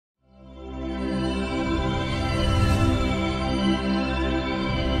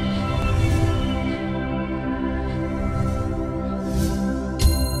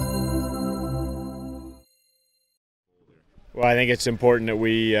I think it's important that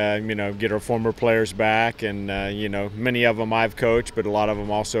we, get our former players back, and many of them I've coached, but a lot of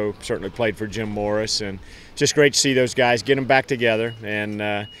them also certainly played for Jim Morris, and just great to see those guys, get them back together, and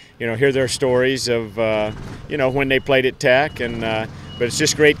hear their stories of when they played at Tech, and but it's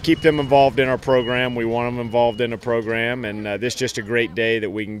just great to keep them involved in our program. We want them involved in the program, and this is just a great day that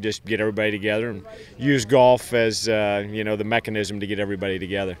we can just get everybody together and use golf as the mechanism to get everybody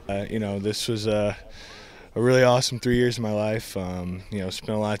together. This was a really awesome 3 years of my life. Spent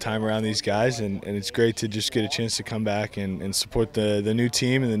a lot of time around these guys, and it's great to just get a chance to come back and support the new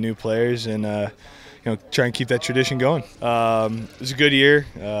team and the new players, and try and keep that tradition going. It was a good year,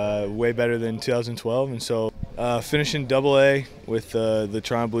 way better than 2012, and so finishing AA with the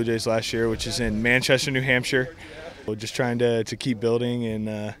Toronto Blue Jays last year, which is in Manchester, New Hampshire. We're just trying to keep building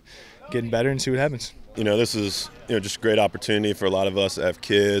and getting better and see what happens. This is just a great opportunity for a lot of us that have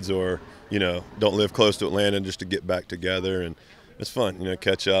kids or don't live close to Atlanta, just to get back together, and it's fun.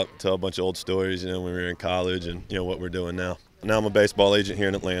 Catch up, tell a bunch of old stories. When we were in college and what we're doing now. Now I'm a baseball agent here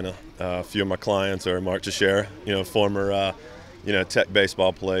in Atlanta. A few of my clients are Mark Teixeira, former Tech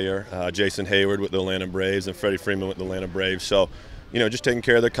baseball player, Jason Hayward with the Atlanta Braves, and Freddie Freeman with the Atlanta Braves. So, just taking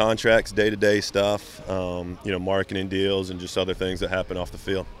care of their contracts, day-to-day stuff, marketing deals, and just other things that happen off the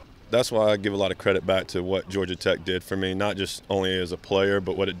field. That's why I give a lot of credit back to what Georgia Tech did for me, not just only as a player,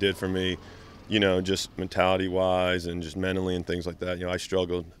 but what it did for me, just mentality-wise and just mentally and things like that. I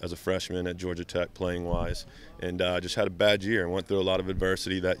struggled as a freshman at Georgia Tech playing-wise, and just had a bad year and went through a lot of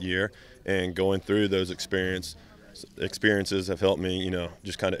adversity that year. And going through those experiences have helped me,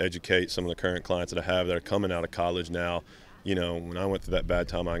 just kind of educate some of the current clients that I have that are coming out of college now. When I went through that bad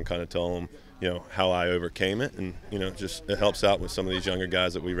time, I can kind of tell them, how I overcame it, and just it helps out with some of these younger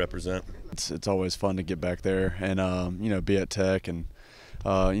guys that we represent. It's always fun to get back there and be at Tech and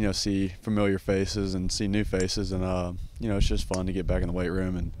see familiar faces and see new faces, and it's just fun to get back in the weight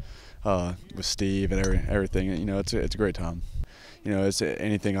room and with Steve and everything. It's a great time. It's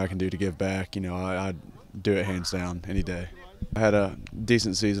anything I can do to give back. I'd do it hands down any day. I had a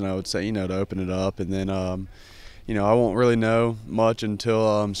decent season, I would say, to open it up, and then I won't really know much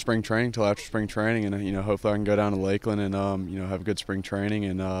until spring training, till after spring training, and hopefully I can go down to Lakeland and have a good spring training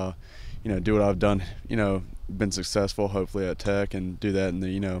and do what I've done, been successful hopefully at Tech, and do that in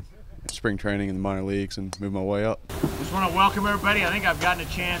the spring training in the minor leagues and move my way up. Just want to welcome everybody. I think I've gotten a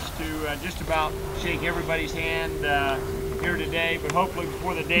chance to just about shake everybody's hand here today, but hopefully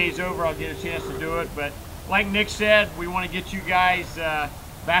before the day's over I'll get a chance to do it. But like Nick said, we want to get you guys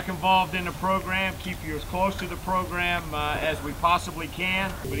back involved in the program, keep you as close to the program as we possibly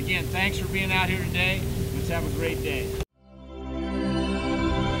can. But again, thanks for being out here today. Let's have a great day.